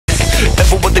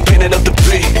for what they painted up to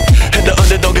be. And the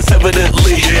underdog is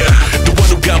evidently the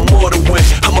one who got more to win.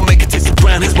 I'ma make it taste the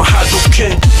ground, here's my hydro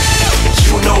king.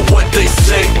 You know what they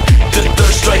say, the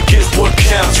third strike is what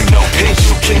counts. You know, and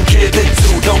you can get it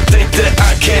too. Don't think that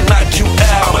I can knock you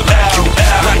out, knock you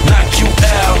out, knock you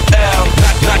out,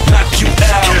 knock you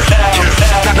out,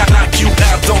 knock you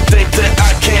out. Don't think that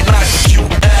I can't knock you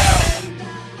out.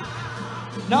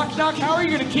 Knock, knock, how are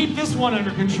you gonna keep this one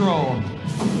under control?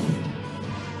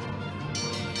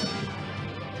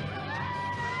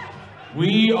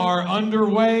 We are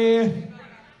underway.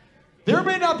 There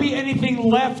may not be anything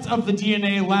left of the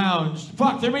DNA Lounge.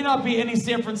 Fuck, there may not be any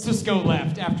San Francisco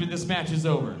left after this match is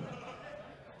over.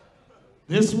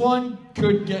 This one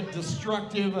could get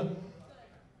destructive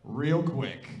real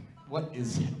quick. What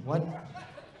is it? What?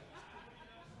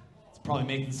 It's probably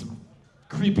making some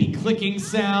creepy clicking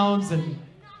sounds and...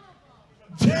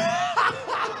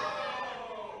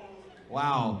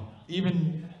 Wow.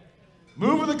 Even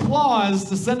moving the claws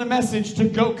to send a message to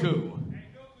Goku.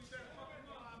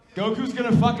 Goku's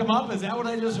gonna fuck him up? Is that what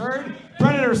I just heard?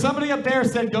 Predator, somebody up there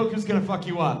said Goku's gonna fuck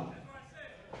you up.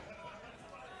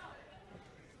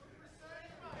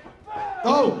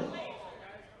 Oh!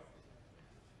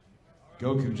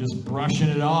 Goku just brushing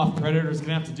it off. Predator's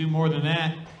gonna have to do more than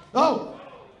that. Oh!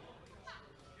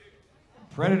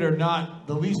 Predator not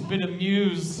the least bit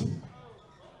amused.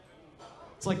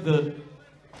 It's like the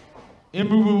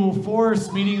immovable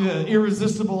force meeting the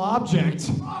irresistible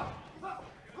object.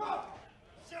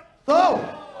 Oh,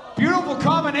 beautiful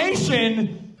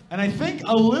combination, and I think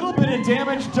a little bit of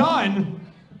damage done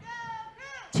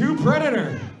to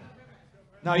Predator.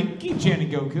 Now you can keep chanting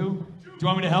Goku. Do you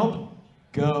want me to help?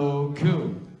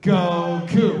 Goku,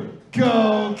 Goku,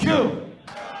 Goku.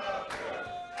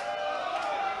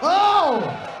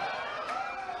 Oh!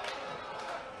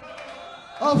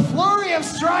 A flurry of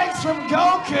strikes from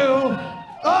Goku.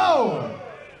 Oh!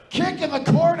 Kick in the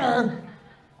corner.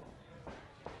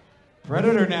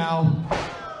 Predator now,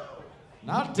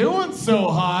 not doing so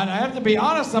hot. I have to be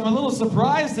honest, I'm a little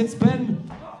surprised. It's been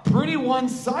pretty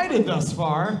one-sided thus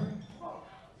far.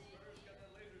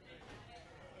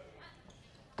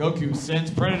 Goku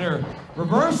sends Predator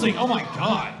reversing. Oh my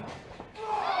god.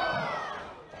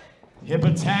 Hip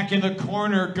attack in the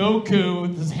corner. Goku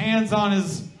with his hands on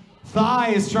his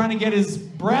thighs trying to get his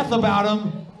breath about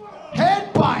him.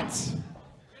 Headbutt!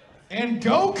 And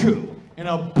Goku in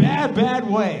a bad, bad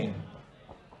way.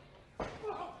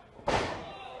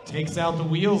 Takes out the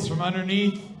wheels from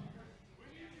underneath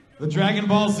the Dragon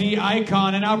Ball Z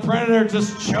icon, and now Predator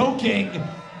just choking.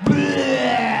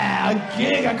 Bleh, a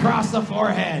gig across the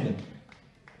forehead.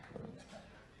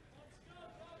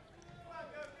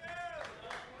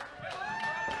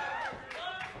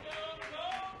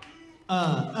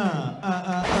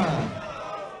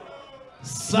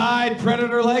 Side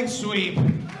Predator leg sweep.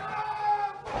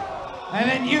 And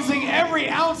then using every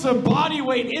ounce of body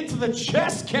weight into the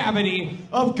chest cavity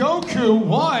of Goku.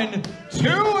 1, 2,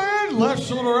 and left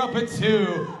shoulder up at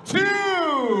 2.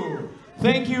 2!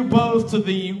 Thank you both to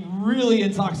the really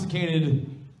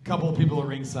intoxicated couple of people at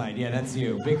ringside. Yeah, that's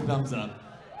you. Big thumbs up.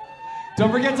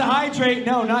 Don't forget to hydrate.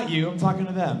 No, not you. I'm talking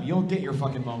to them. You'll get your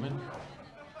fucking moment.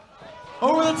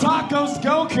 Over the top goes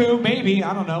Goku. Maybe.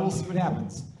 I don't know. We'll see what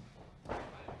happens.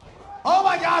 Oh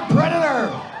my god, Predator!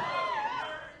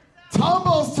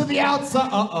 Tumbles to the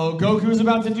outside. Uh-oh, Goku's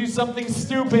about to do something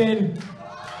stupid.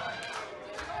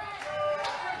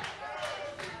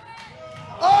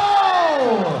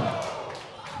 Oh!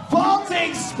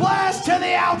 Vaulting splash to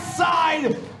the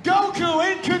outside.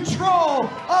 Goku in control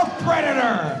of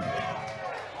Predator.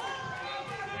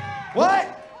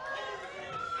 What?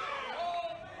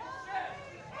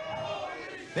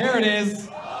 There it is.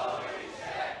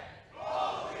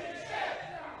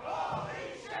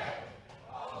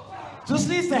 Just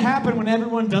needs to happen when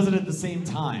everyone does it at the same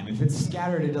time. If it's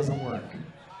scattered, it doesn't work.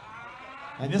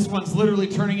 And this one's literally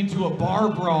turning into a bar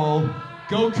brawl.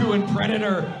 Goku and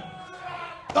Predator.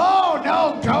 Oh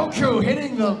no, Goku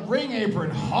hitting the ring apron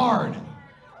hard.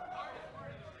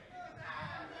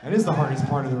 That is the hardest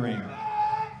part of the ring.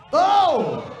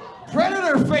 Oh!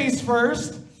 Predator face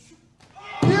first.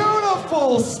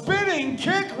 Beautiful spinning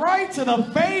kick right to the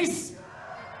face.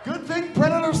 Good thing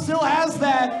Predator still has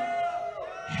that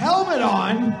helmet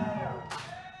on.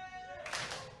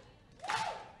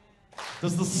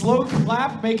 Does the slow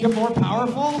clap make him more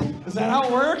powerful? Is that how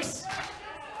it works?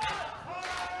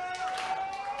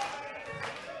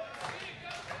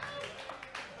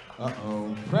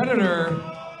 Uh-oh. Predator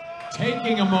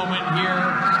taking a moment here.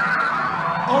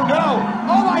 Oh no!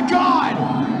 Oh my god!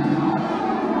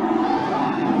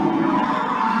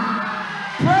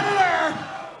 Predator!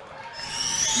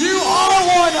 You are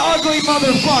one ugly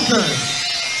motherfucker.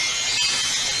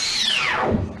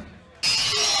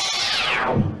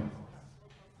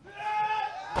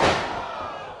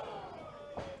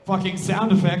 Fucking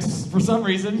sound effects for some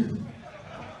reason.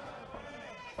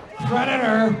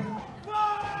 Predator.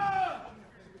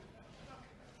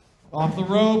 Off the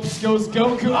ropes goes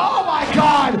Goku. Oh my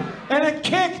god! And a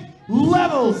kick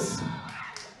levels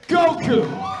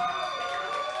Goku.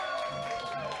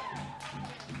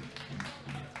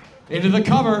 Into the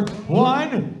cover.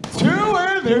 1, 2,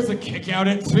 and there's a kick out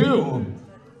at 2.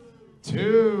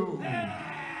 2.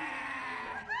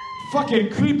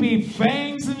 Fucking creepy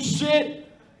fangs and shit.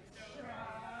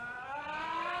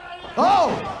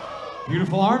 Oh!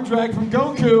 Beautiful arm drag from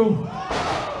Goku.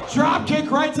 Drop kick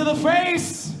right to the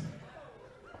face.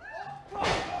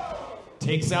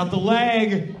 Takes out the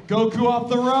leg. Goku off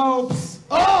the ropes.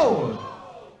 Oh!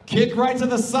 Kick right to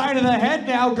the side of the head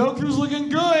now. Goku's looking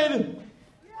good.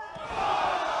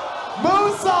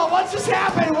 Moonsault, what just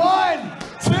happened? 1,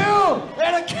 2,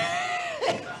 and a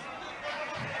kick.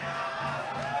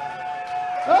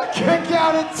 A kick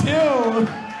out at 2.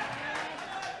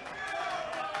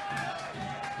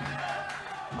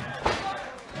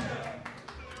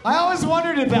 I always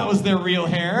wondered if that was their real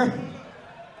hair.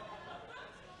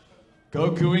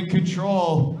 Goku in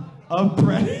control of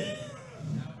Brody.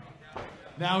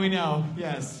 Now we know,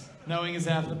 yes. Knowing is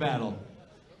half the battle.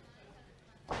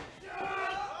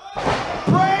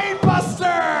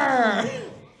 Brainbuster!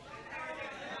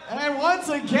 And once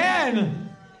again.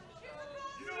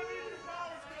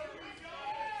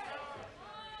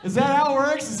 Is that how it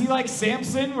works? Is he like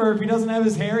Samson, where if he doesn't have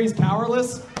his hair, he's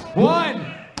powerless?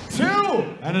 1, 2,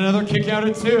 and another kick out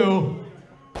at 2.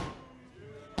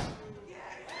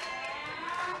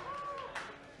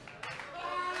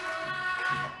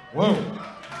 Whoa.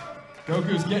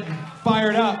 Goku's getting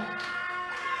fired up.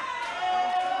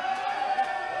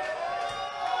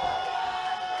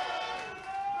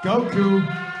 Goku.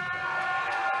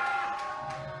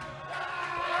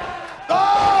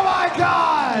 Oh my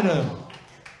God!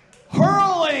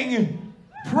 Hurling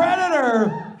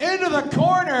Predator into the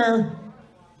corner.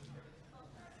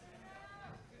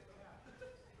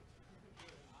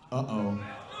 Uh-oh.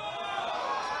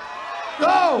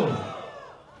 Go!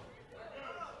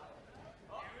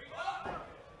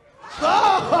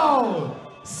 Oh!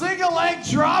 Single leg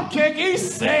drop kick,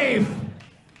 he's safe.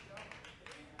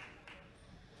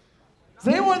 Does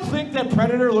anyone think that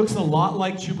Predator looks a lot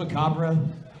like Chupacabra?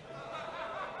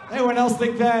 Anyone else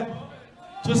think that?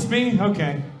 Just me?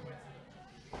 Okay.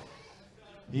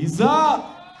 He's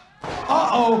up.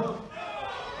 Uh-oh.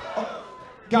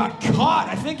 Got caught.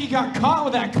 I think he got caught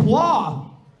with that claw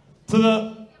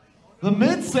to the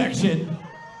midsection.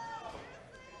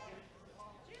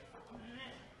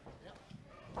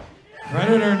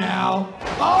 Predator now.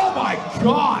 Oh my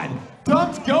God!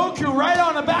 Dumped Goku right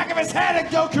on the back of his head, and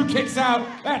Goku kicks out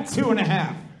at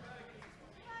 2.5.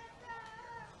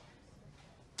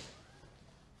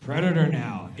 Predator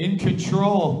now in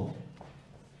control.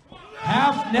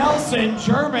 Half Nelson,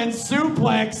 German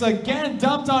suplex, again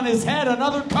dumped on his head,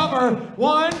 another cover.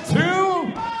 1,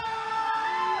 2.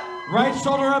 Right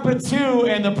shoulder up at 2,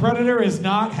 and the Predator is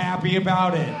not happy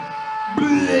about it.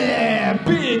 Bleh,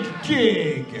 big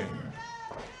gig.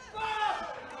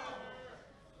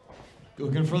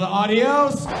 Looking for the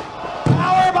audios.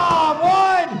 Powerbomb,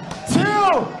 1,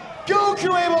 2.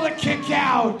 Goku able to kick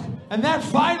out. And that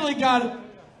finally got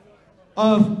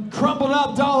a crumpled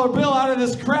up dollar bill out of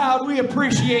this crowd. We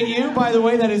appreciate you. By the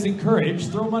way, that is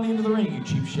encouraged. Throw money into the ring, you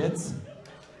cheap shits.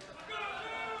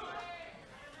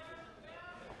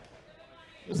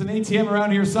 There's an ATM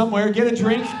around here somewhere. Get a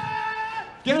drink.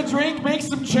 Get a drink, make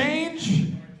some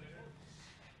change.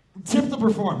 Tip the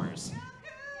performers.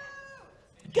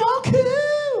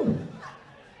 Goku!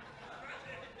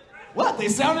 What? They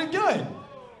sounded good.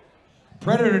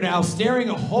 Predator now staring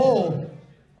a hole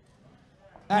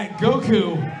at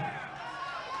Goku.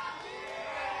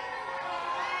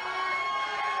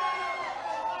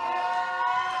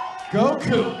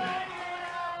 Goku.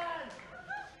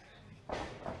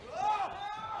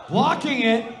 Blocking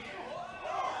it.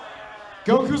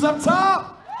 Goku's up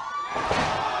top.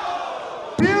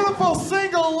 Beautiful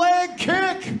single leg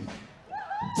kick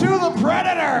to the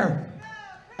Predator.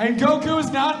 And Goku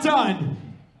is not done.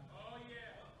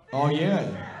 Oh yeah.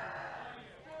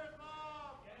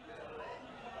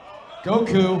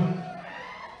 Goku.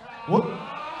 Whoop.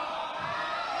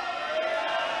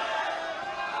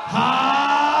 Ha!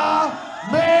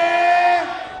 Man!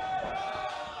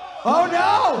 Oh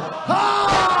no! Ha!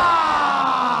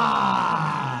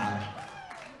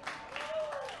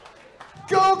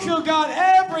 Goku got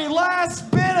every last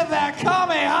bit of that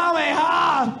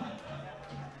Kamehameha!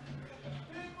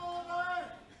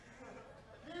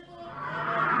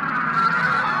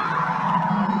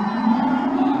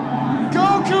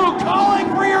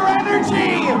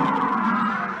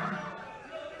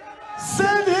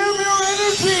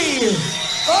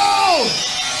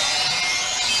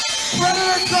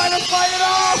 Fight it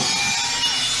off!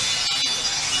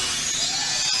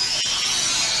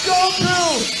 Goku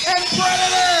and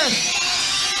Predator!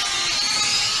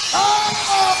 Oh!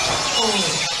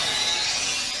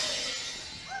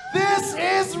 This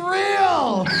is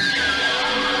real!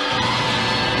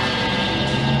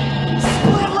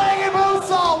 Split-legged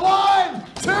moonsault! 1,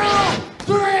 2,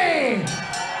 3!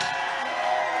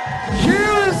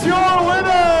 Here is your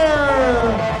winner!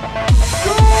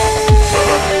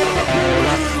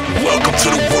 Welcome to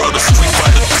the world of Street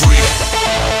Fighter 3.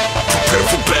 Prepare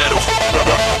for battle.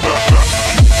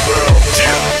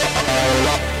 Yeah.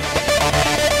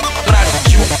 Knock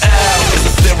you out as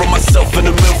I stare at myself in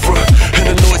the mirror, and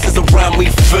the noises around me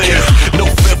fade. No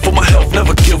fear for my health,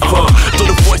 never give up. Though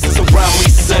the voices around me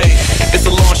say it's a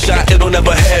long shot, it'll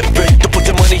never happen. To put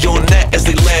their money on that as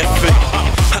they laughing.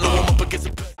 I know I'm up against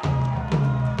a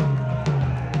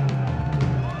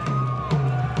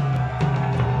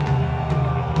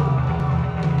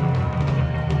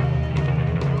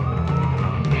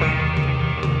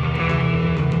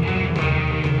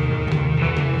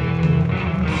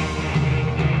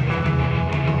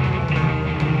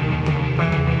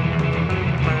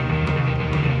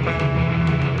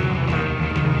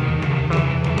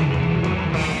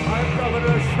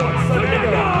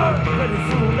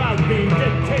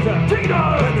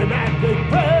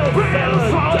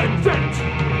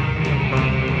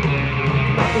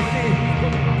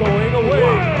going away.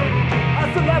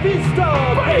 Hasta la vista,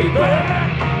 baby.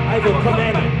 I will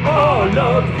command all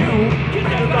of you. Get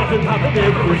that mountain top in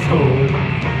every school.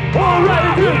 All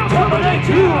ready to terminate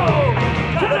you.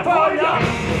 California,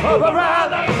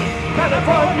 overrun.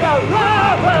 California,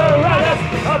 overrun.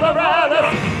 Overrun.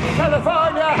 California, overrun.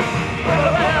 California.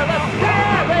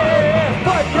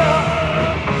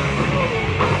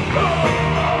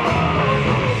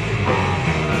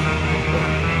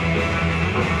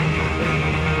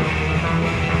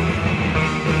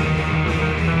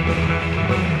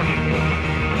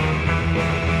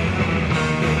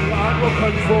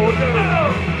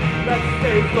 That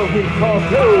stays the weak call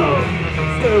blue.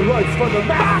 Steroids for the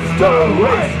master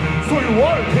race, so you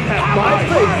all can have my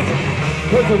face.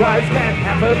 Cause the rise can't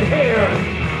happen here.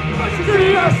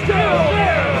 See, you're still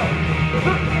there.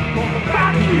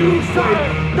 Back you say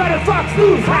that if Fox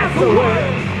News has the way,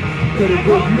 could it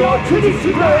broke your titties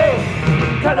today?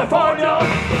 California,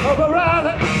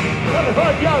 overrun it.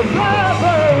 California,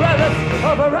 overrun it.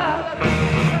 Overrun it.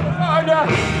 California,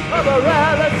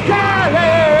 overrun it.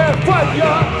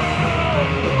 California.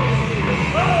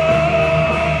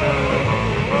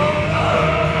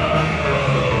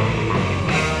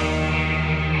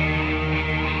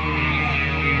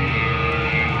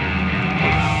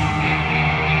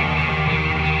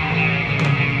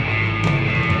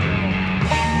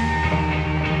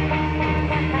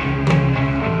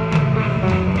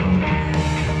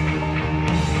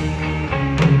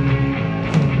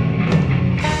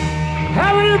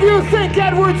 How many of you think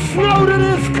Edward Snowden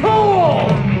is cool?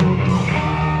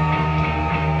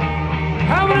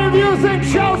 How many of you think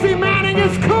Chelsea Manning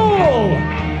is cool?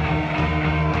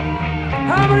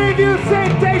 How many of you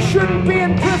think they shouldn't be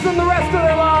in prison the rest of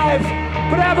their lives,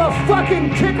 but have a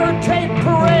fucking ticker tape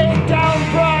parade down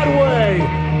Broadway?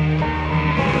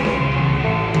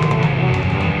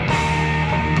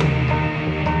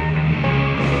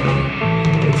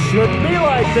 It shouldn't be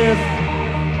like this.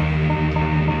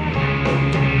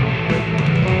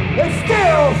 It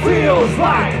still feels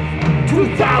like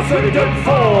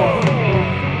 2004.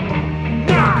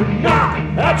 Knock, knock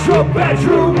at your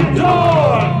bedroom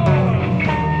door.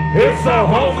 It's the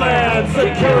Homeland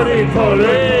Security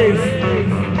Police.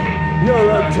 You're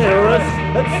a terrorist,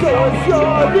 and so is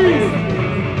your niece.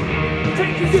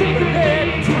 Take your secret head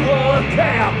to a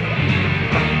camp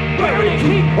where we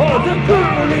keep all the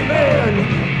girly men.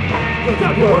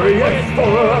 Don't worry, it's for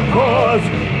a cause.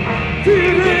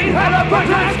 Feeding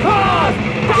Halliburton's cause.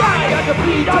 Die at the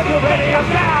feet of uranium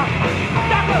now.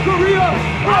 Not Korea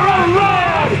or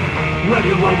Iran. When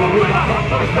you over with a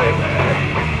humble baby.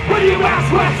 When you ask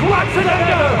what's in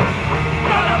there.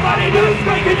 Not a money news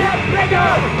making it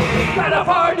bigger.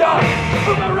 California,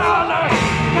 move around us.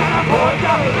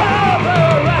 California,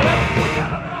 overrun it.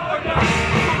 California,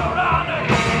 move around us.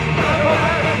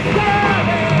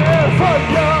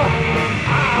 California.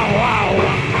 Ow,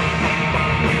 ow.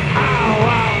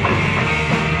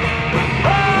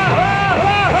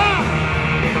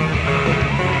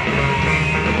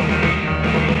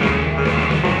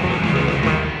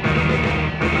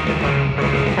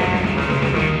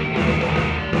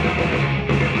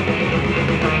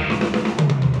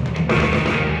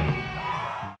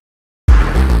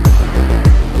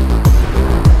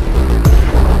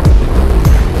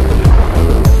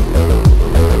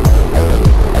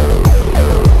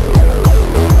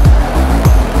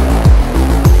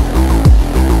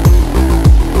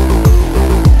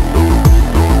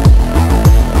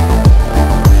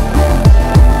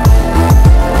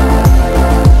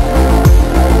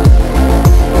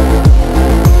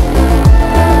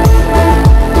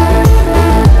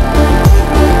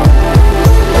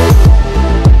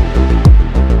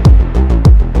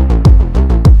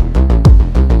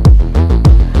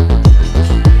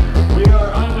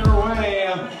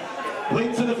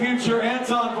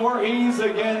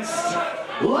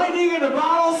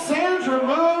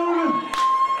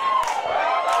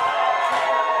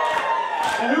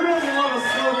 And who doesn't love a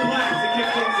slow clap to kick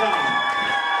things off?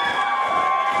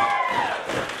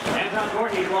 Anton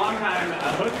Voorhees, longtime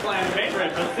Hoodslam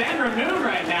favorite, but Sandra Moone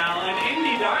right now, an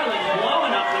indie darling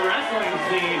blowing up the wrestling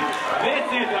scene. This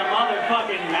is a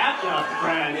motherfucking matchup,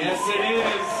 friend. Yes, it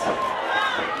is.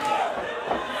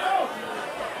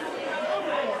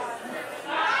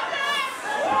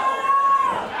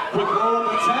 Quick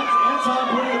roll-up attempt. Anton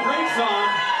putting the brakes on.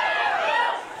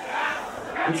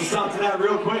 Let's stop to that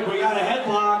real quick. We got a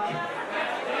headlock.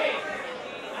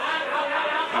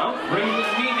 Oh, brings his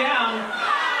knee down.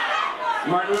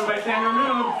 Smart move by Sandra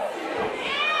Moone.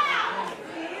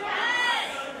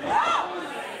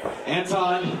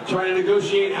 Anton trying to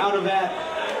negotiate out of that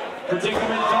predicament.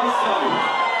 Does so.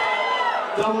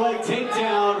 Double leg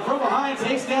takedown from behind.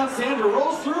 Takes down Sandra.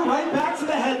 Rolls through right back to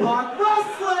the headlock.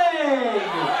 Wrestling!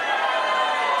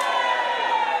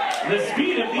 The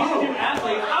speed of these two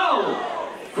athletes. Oh!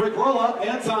 Quick roll up.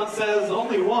 Anton says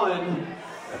only one.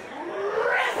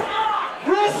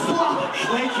 Wrist lock!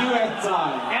 Thank you,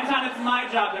 Anton. Anton, it's my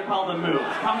job to call the moves.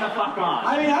 Come the fuck on.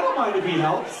 I mean, I don't mind if he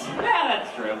helps. Yeah,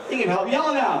 that's true. He can help. Yell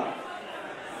it out.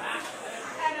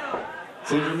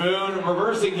 Sandra Moone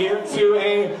reversing here to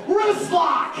a wrist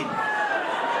lock.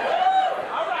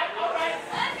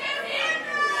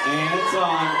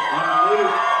 Anton on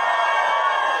route.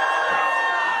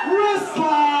 Wrist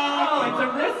lock! Oh, it's a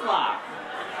wrist lock.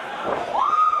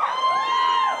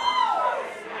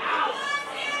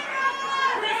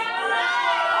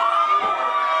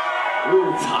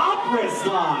 Ooh, top wrist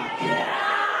lock.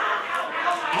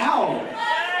 Ow.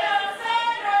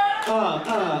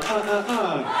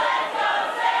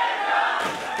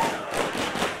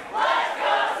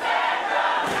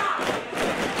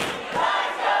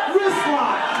 Wrist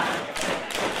lock.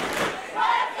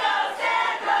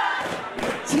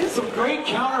 See some great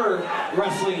counter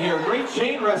wrestling here. Great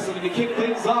chain wrestling to kick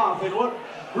things off. And what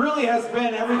really has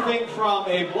been everything from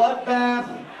a bloodbath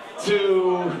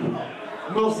to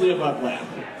mostly a bloodbath.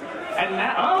 And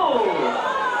now, oh!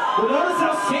 But notice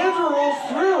how Sandra rolls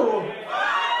through.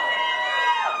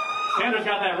 Sandra's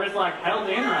got that wrist lock held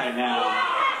in right now.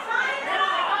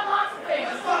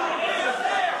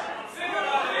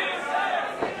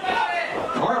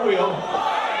 Cartwheel.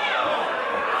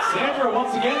 Sandra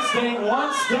once again staying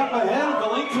one step ahead of the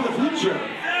Link to the Future.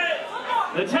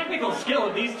 The technical skill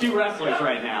of these two wrestlers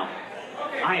right now.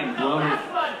 I am blown.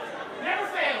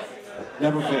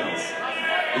 Never fails.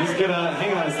 He's gonna,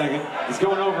 hang on a second. He's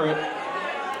going over it.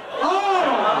 Oh!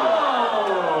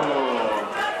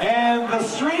 And the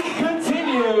streak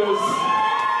continues.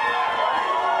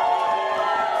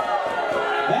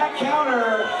 That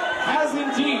counter has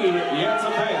indeed yet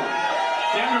to fail.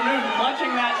 Sandra Moone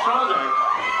clutching that shoulder.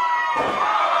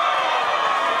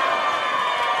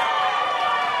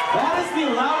 That is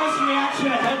the loudest reaction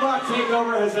a headlock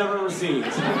takeover has ever received.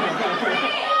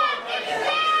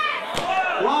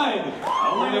 One.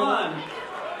 Only one.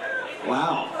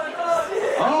 Wow.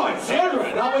 Oh, and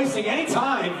Sandra not wasting any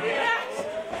time.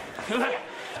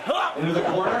 Into the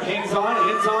corner, hangs on,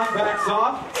 hits on, backs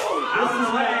off. This is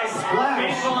a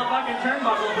splash. Baseball and fucking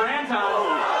turnbuckle for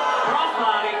Anton.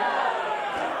 Crossbody.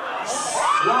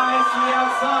 Slides to the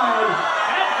outside.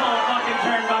 Headful of fucking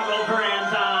turnbuckle for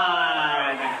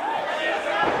Anton.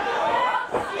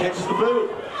 Catches the boot.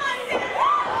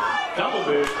 Double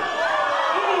boot.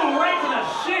 Ooh, right to the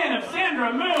shin of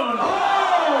Sandra Moone.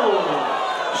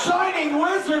 Oh! Shining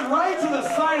Wizard right to the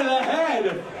side of the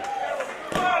head.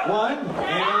 One,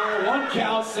 and one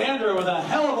count. Sandra with a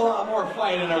hell of a lot more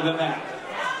fight in her than that.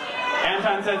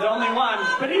 Anton says only one,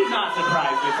 but he's not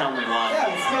surprised it's only one.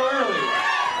 Yeah, it's still early.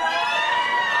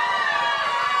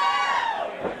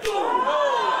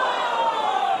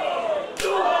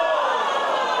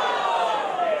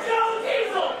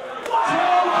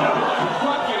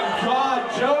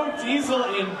 Diesel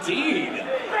indeed. Bam,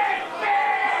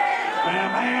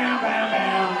 bam, bam,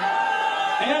 bam.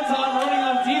 Anton running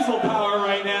on diesel power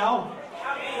right now.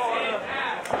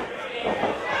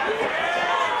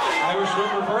 Irish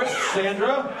whip reverse.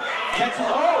 Sandra catches. Oh!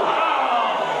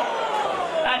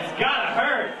 That's gotta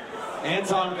hurt.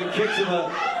 Anton with a kick to the. Oh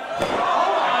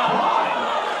my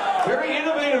God! Very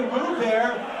innovative move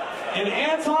there. And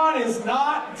Anton is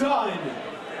not done.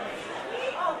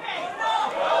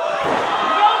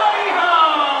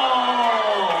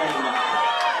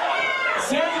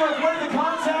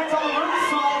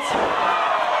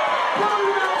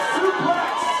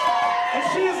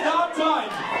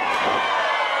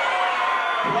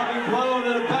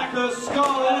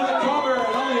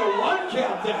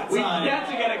 We've yet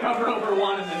to get a cover over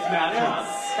one in this matchup.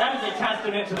 Yes. That is a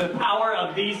testament to the power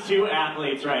of these two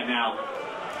athletes right now.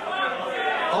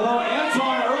 Although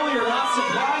Anton earlier not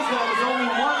surprised.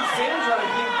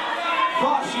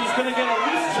 gonna get at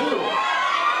least 2.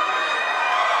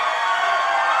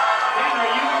 Sandra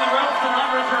using the ropes to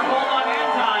leverage her hold on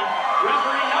Anton.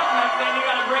 Referee Yucknuck saying you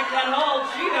gotta break that hold.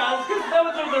 She does, because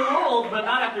those are the rules, but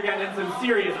not after getting in some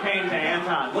serious pain to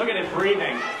Anton. Look at him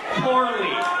breathing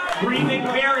poorly. Breathing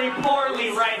very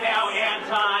poorly right now,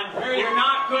 Anton. You're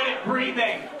not good at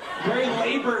breathing. Very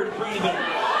labored breathing.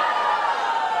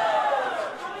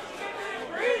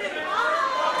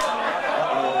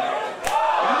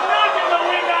 Knocking the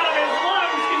wind out of his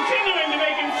lungs, continuing to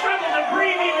make him struggle to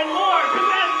breathe even more, because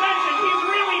as mentioned, he's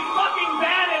really fucking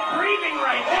bad at breathing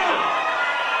right now.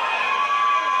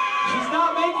 She's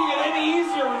not making it any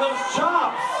easier with those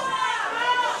chops.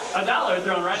 $1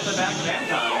 thrown right to the back of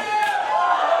Anton.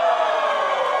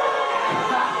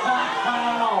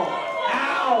 Ow!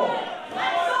 Ow!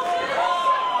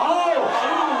 Oh!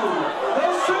 No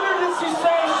sooner did she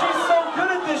say she's so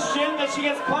good at this shit that she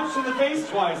gets punched in the face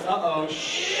twice. Uh-oh.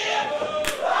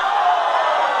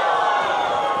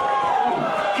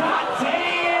 God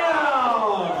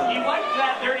damn! He wiped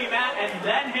that dirty mat and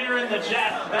then hit her in the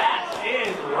chest. That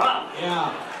is rough.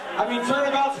 Yeah. I mean,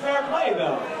 turnabout's fair play,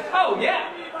 though. Oh, yeah.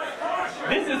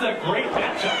 This is a great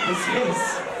matchup. This is.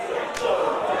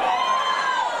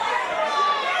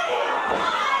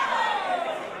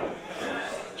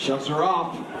 Shoves her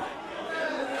off.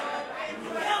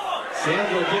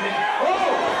 Sandra giving.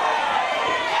 Oh!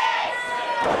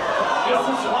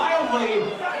 Misses wildly.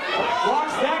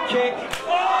 Blocks that kick.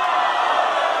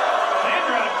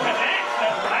 Sandra connects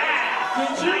at last.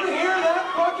 Did you hear that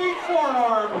fucking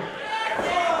forearm?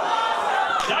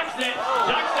 Ducks it.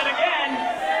 Ducks it again.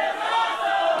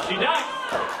 She ducks.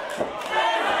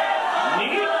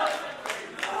 Knee.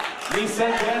 He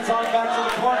sends Anton back to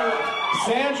the corner.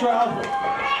 Sandra.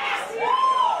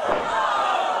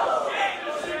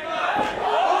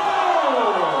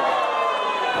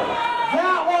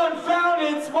 That one found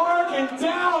its mark, and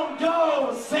down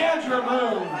goes Sandra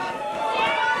Moone.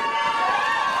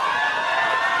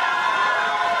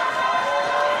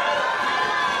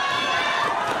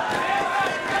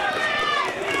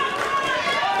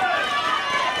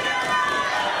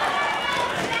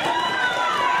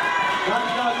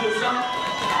 Yucknuck is up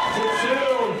to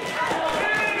 2.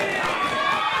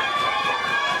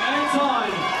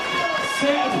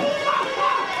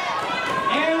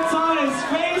 Anton is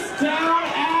face down,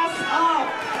 ass up.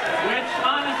 Which,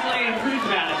 honestly, who's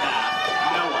mad at that?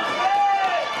 No one.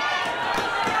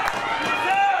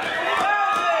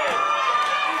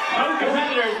 Both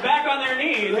competitors back on their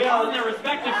knees, They on are. their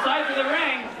respective sides of the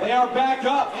ring. They are back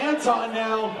up. Anton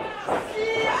now.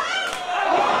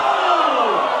 Oh!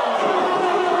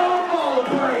 Combo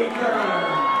breaker.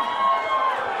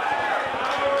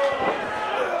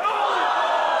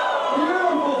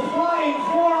 Beautiful flying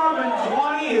forearm, and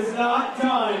 20 is not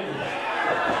done.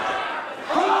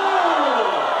 Oh!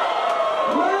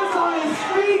 Where's on his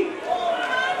feet?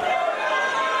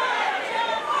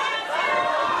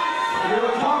 You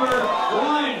recover.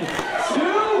 1, 2.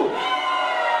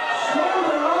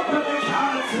 Shoulder up at the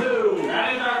count of 2. That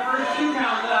is our first 2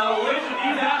 count, though. Which of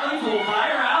these athletes will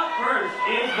fire out first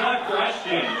is the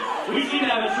question. We seem to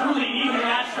have a truly even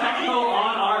match spectacle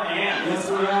on our hands. Yes,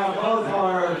 we have. Both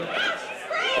are.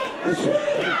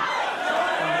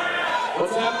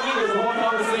 What's happening? There's a whole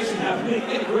conversation happening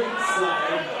in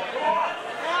ringside.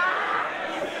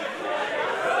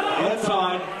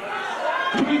 Anton.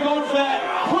 Could be going for that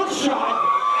hook shot.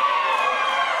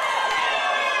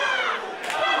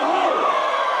 Oh!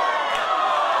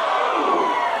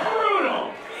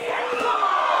 Brutal!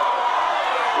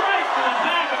 Right to the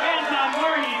back of Anton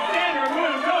Voorhees. Sandra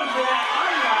Moone goes for that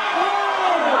arm rock. Oh!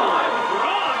 I was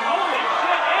wrong. Holy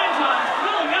shit. Anton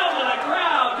spilling out to the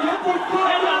crowd. Get the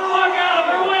fuck Get the fuck out of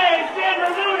her way. Sandra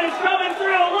Moone is coming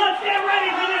through. Let's get ready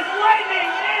for this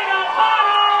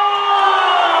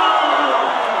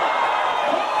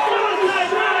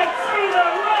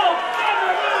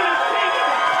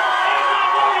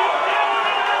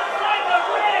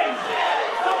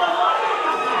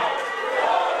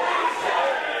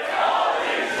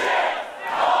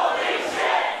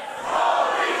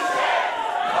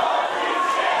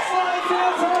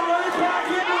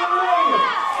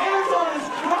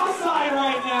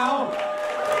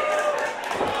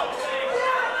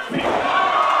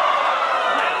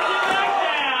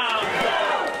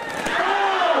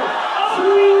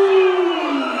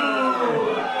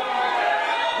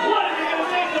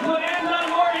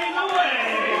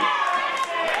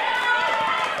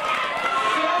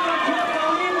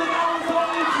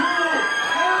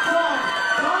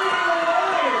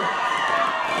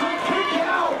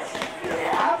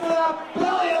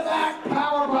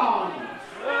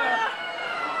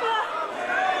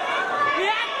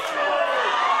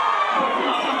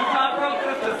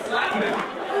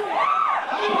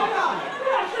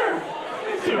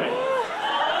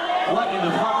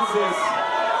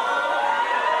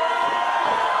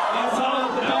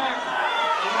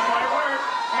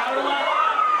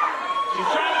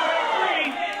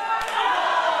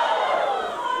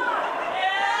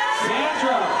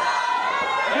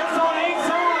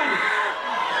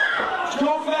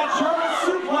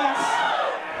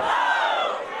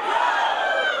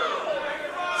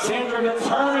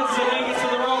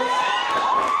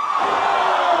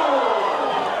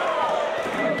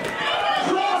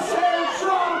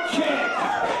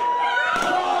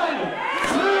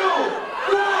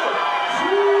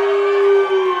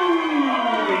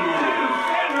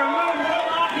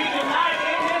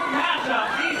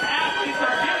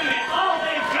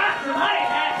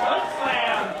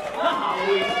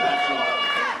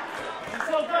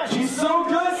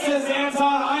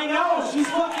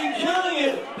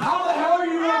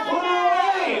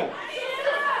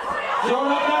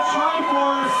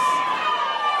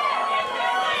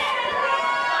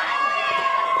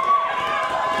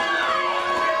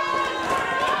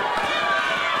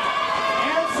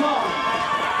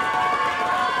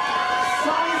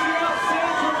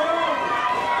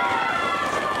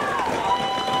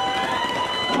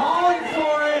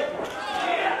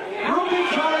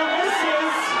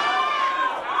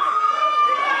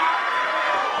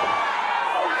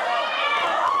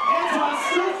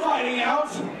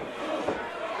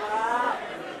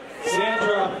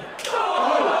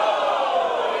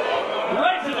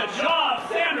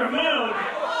Sandra Moone.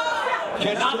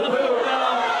 Not the boot,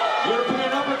 though.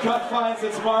 European uppercut finds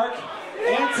its mark.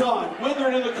 Anton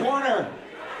withering in the corner.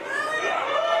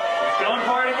 He's going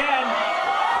for it again.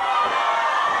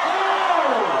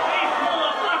 Face full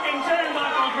of fucking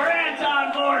turnbuckle for Anton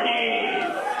Voorhees.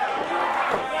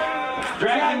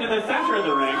 Dragged into the center of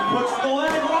the ring. Puts the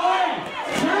leg wide.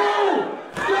 2,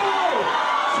 go!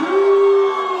 2!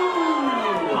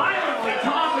 Violently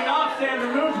tossing off Sandra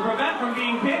Moone to prevent from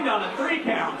being pinned on a 3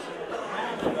 count.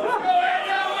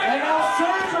 And now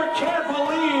Sandra can't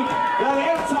believe that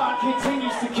Anton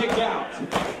continues to kick out. The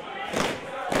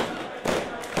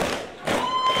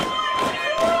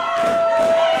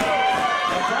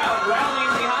crowd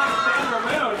rallying behind Sandra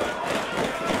Moone.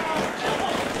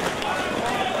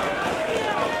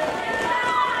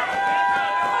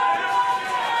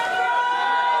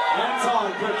 Anton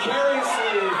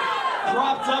precariously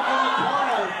propped up in the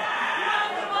corner.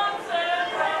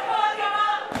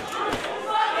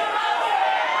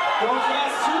 Goes that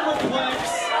superplex.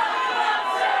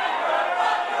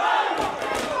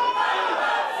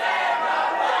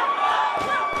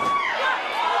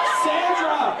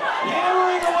 Sandra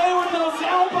hammering away with those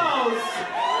elbows.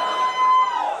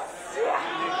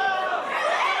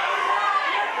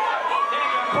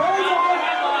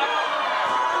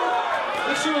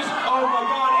 She was, oh my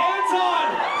God, Anton!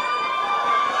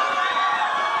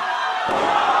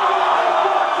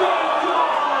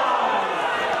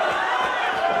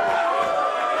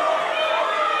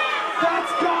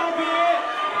 That's gotta be it!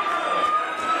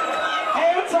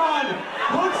 Anton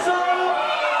hooks her up!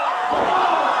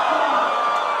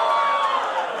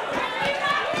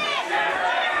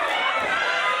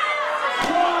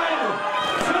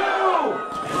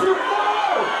 Oh,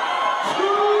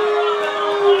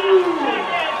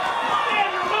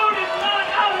 Sandra Moone is not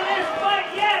out of this fight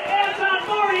yet. Anton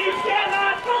Voorhees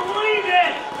cannot believe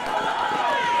it.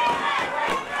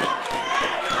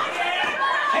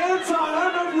 Anton, I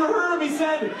don't know if you heard him, he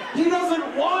said he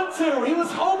doesn't want to. He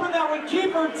was hoping that would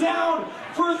keep her down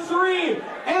for 3.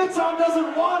 Anton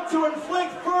doesn't want to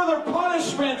inflict further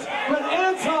punishment, but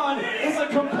Anton is a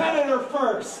competitor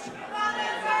first.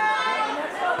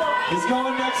 He's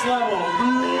going next level.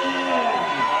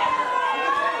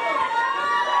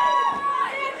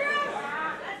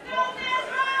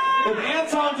 If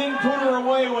Anton didn't put her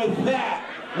away with that,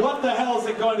 what the hell is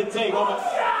it going to take? Oh,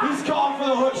 he's calling for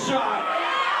the hook shot.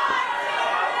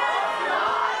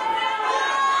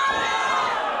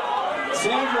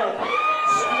 Sandra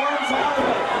squirms out of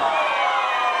it.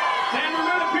 Sandra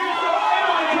Moone appears to Oh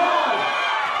my God!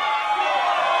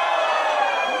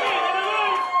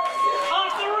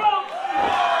 off the rope.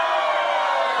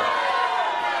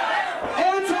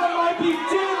 Anton might be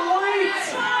dead weight.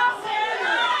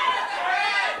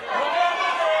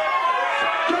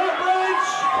 Gut wrench.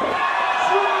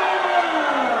 Driver.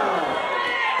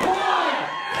 1,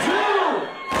 2,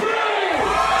 3.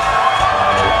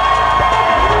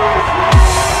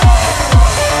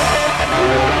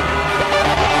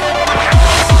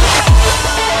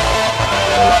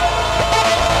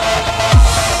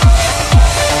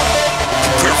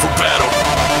 Prepare for battle.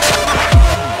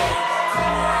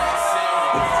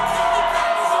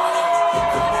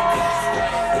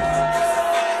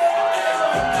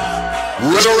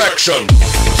 Resurrection.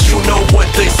 You know what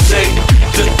they say,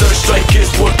 the third strike is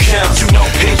what counts. You know,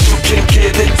 and you can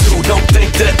get it too. Don't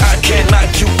think that I can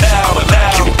knock you out,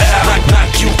 knock you out,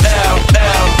 knock you out,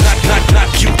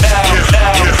 knock you